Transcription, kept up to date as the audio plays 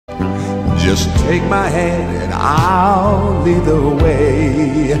Just take my hand and I'll lead the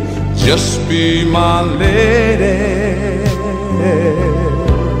way. Just be my lady.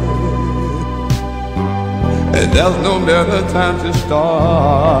 And there's no better time to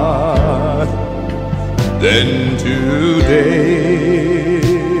start than today.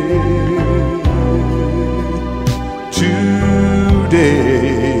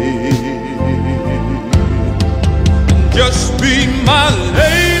 Today. Just be my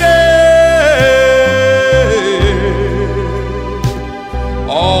lady.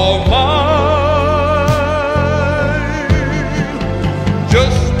 All mine.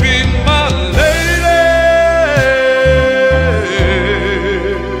 Just be my lady.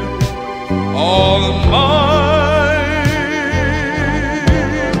 All mine.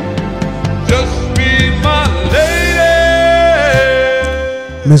 Just be my lady.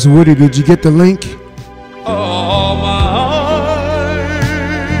 Miss Woody, did you get the link? All mine.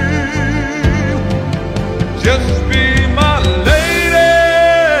 Just be my lady.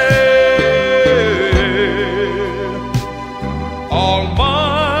 All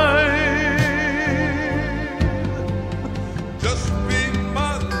mine. Just be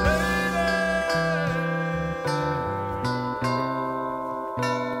my lady.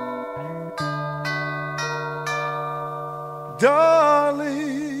 Darling,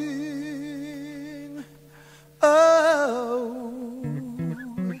 oh,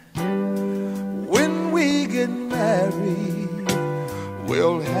 when we get married,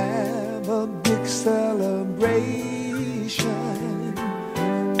 we'll have a big celebration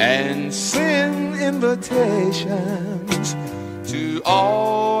and send invitations to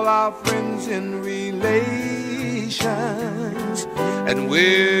all our friends and relations, and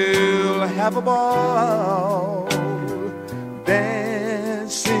we'll have a ball,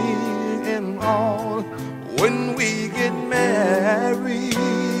 dancing and all when we get married.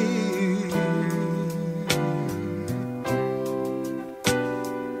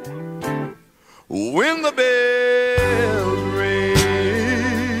 When the bells ring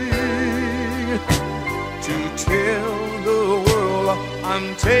to tell the world I'm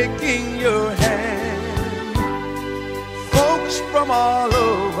taking your hand, folks from all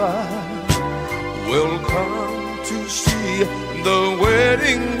over will come to see the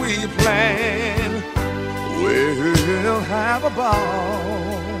wedding we plan. We'll have a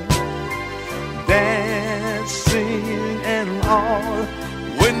ball, dancing and all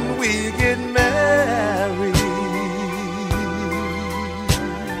when we get married.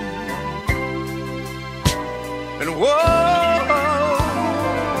 And whoa,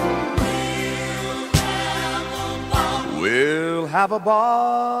 we'll have a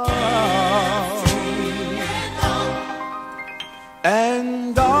ball.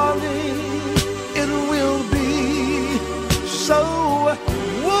 And darling, it will be so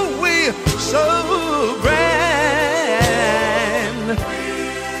woo-wee, so grand.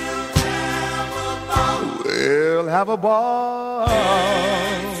 We'll have a ball.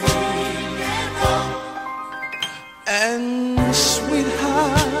 And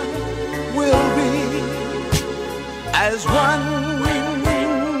sweetheart, we'll be as one.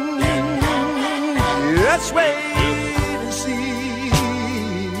 Let's wait and see.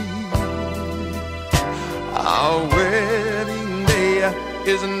 Our wedding day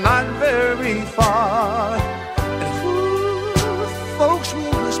is not very far, and folks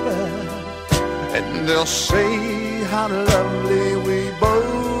will whisper, and they'll say how lovely we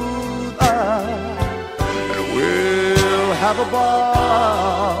both are, and we'll have a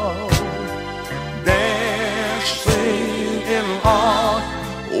ball, dancing and all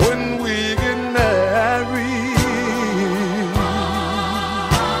when we get married.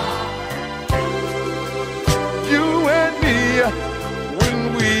 You and me, when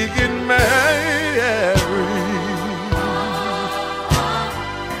we get married.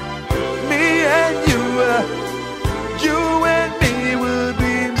 Me and you, you and me will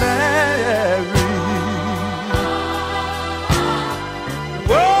be married.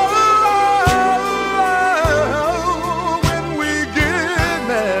 Whoa.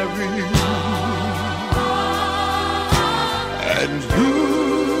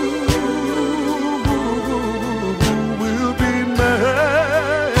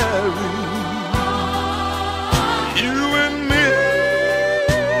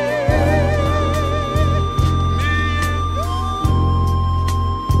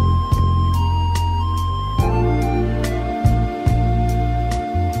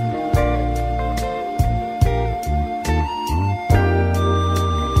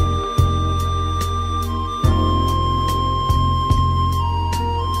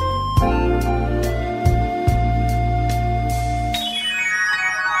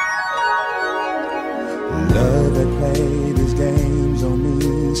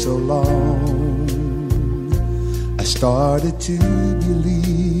 so long, I started to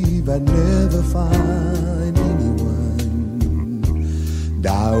believe I'd never find anyone.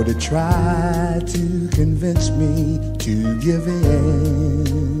 Doubted, tried to convince me to give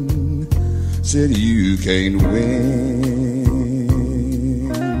in. Said you can't win.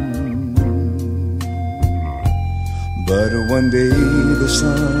 But one day the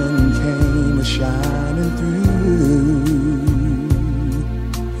sun came a-shining through.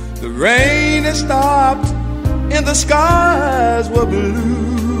 The rain had stopped and the skies were blue.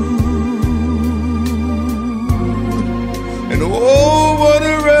 And oh, what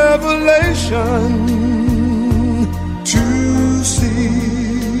a revelation to see.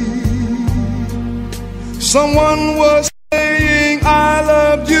 Someone was saying I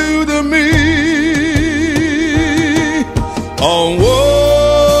loved you to me. On one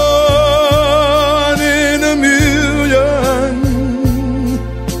in a million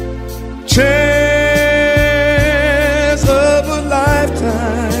chance of a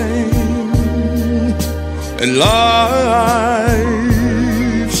lifetime, and life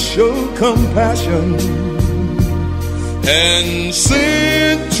showed compassion and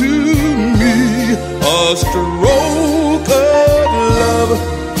sent to me a stroke of love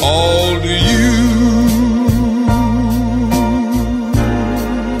all to you.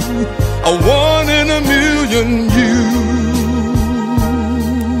 A one in a million you.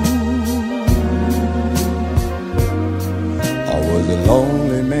 I was a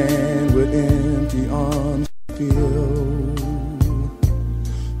lonely man with empty arms to fill.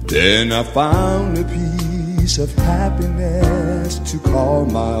 Then I found a piece of happiness to call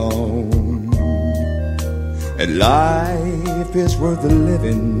my own. And life is worth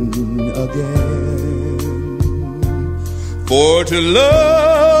living again. For to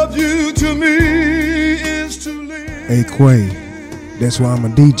love you to me is to live. Hey Quay, that's why I'm a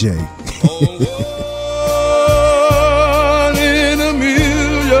DJ. One in a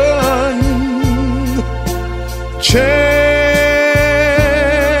million chance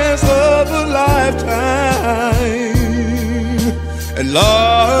of a lifetime, and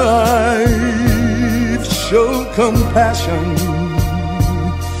life showed compassion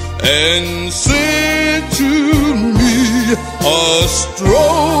and sent to me a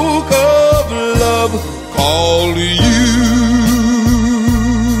stroke of love called you.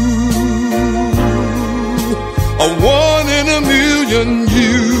 A one in a million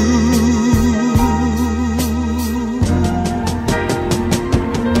you.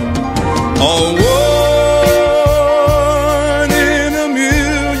 A one in a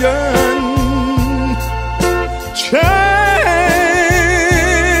million chance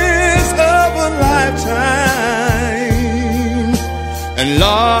of a lifetime, and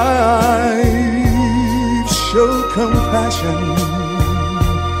life showed compassion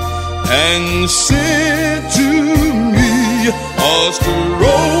and sent to me a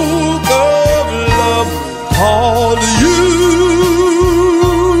stroke of love called you.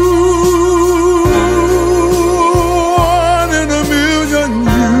 One in a million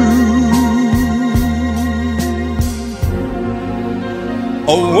you. A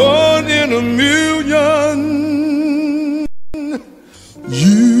one in a million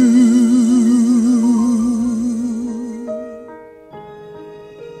you.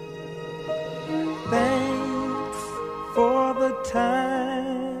 Thanks for the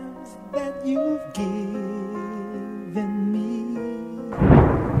times that you've given me.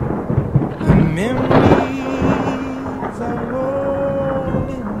 The memories are all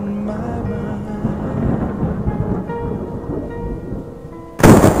in my mind.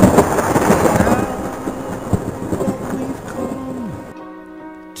 Now that we've come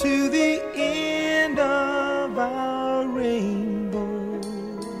to the end of our rainbow,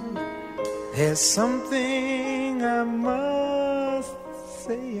 there's something I must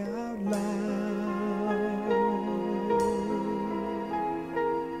say out loud.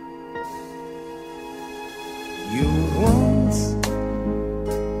 You once,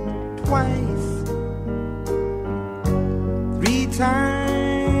 twice, 3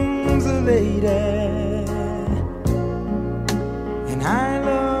 times a lady, and I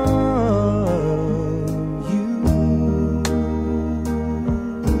love you.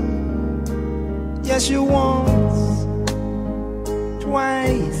 Yes, you once,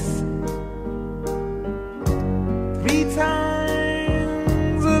 twice, 3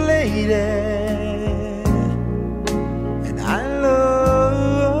 times a lady, and I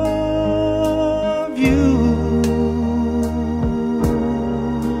love you.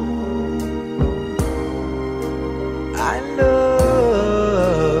 I love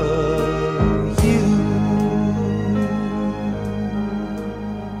you.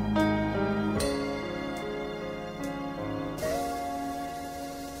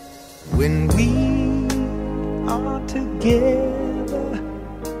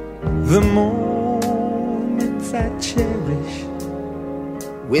 the moments I cherish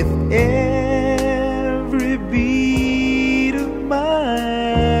with every beat of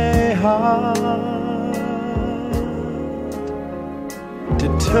my heart. To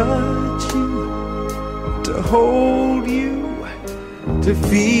touch you, to hold you, to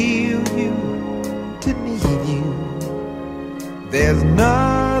feel you, to need you. There's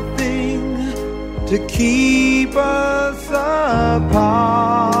nothing to keep us apart.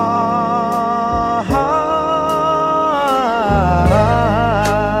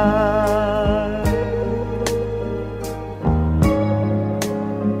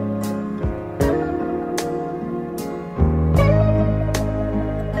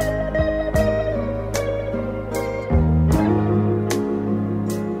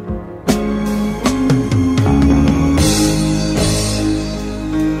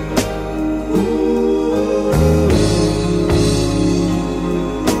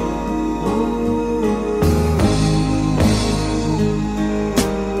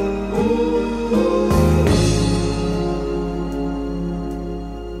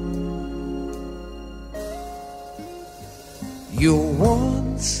 You're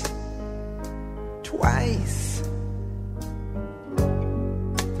once, twice,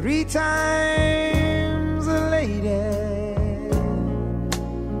 3 times a lady,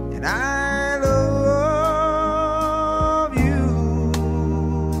 and I love you.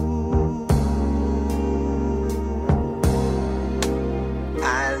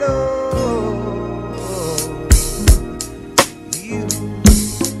 I love you.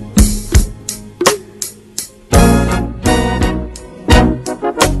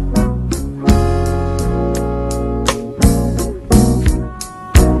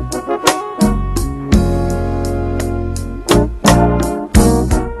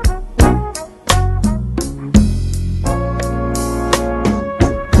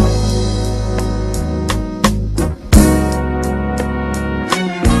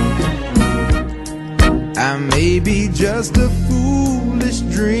 I may be just a foolish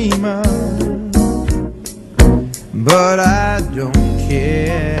dreamer, but I don't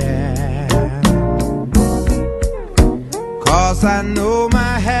care, 'cause I know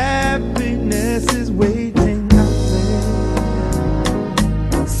my happiness is waiting out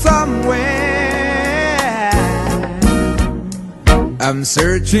there somewhere. I'm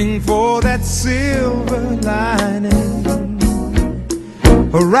searching for that silver lining,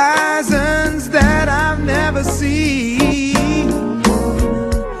 horizons that I've never seen.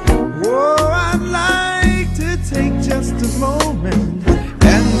 Oh, I'd like to take just a moment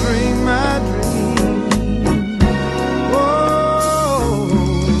and dream my dream. Oh,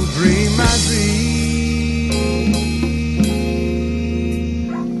 dream my dream.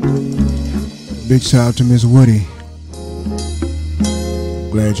 Big shout out to Miss Woody.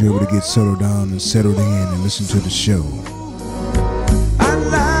 Glad you're able to get settled down and settled in and listen to the show.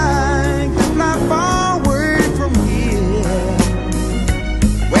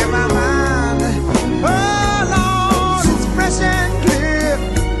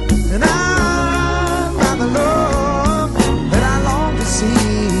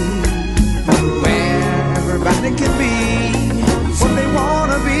 Can be what they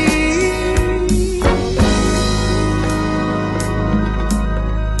wanna be.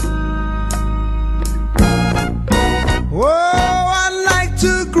 Oh, I like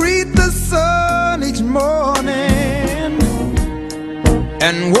to greet the sun each morning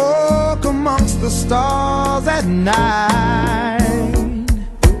and walk amongst the stars at night.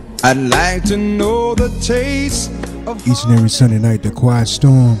 I'd like to know the taste of each and every Sunday night, The Quiet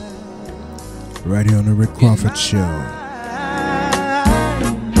Storm, right here on the Rick Crawford Show.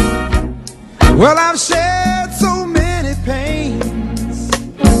 Well, I've shared so many pains,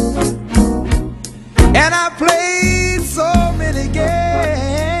 and I've played so many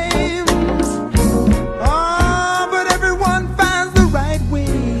games. Oh, but everyone finds the right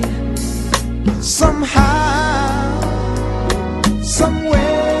way, somehow,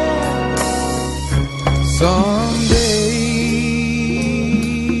 somewhere, some.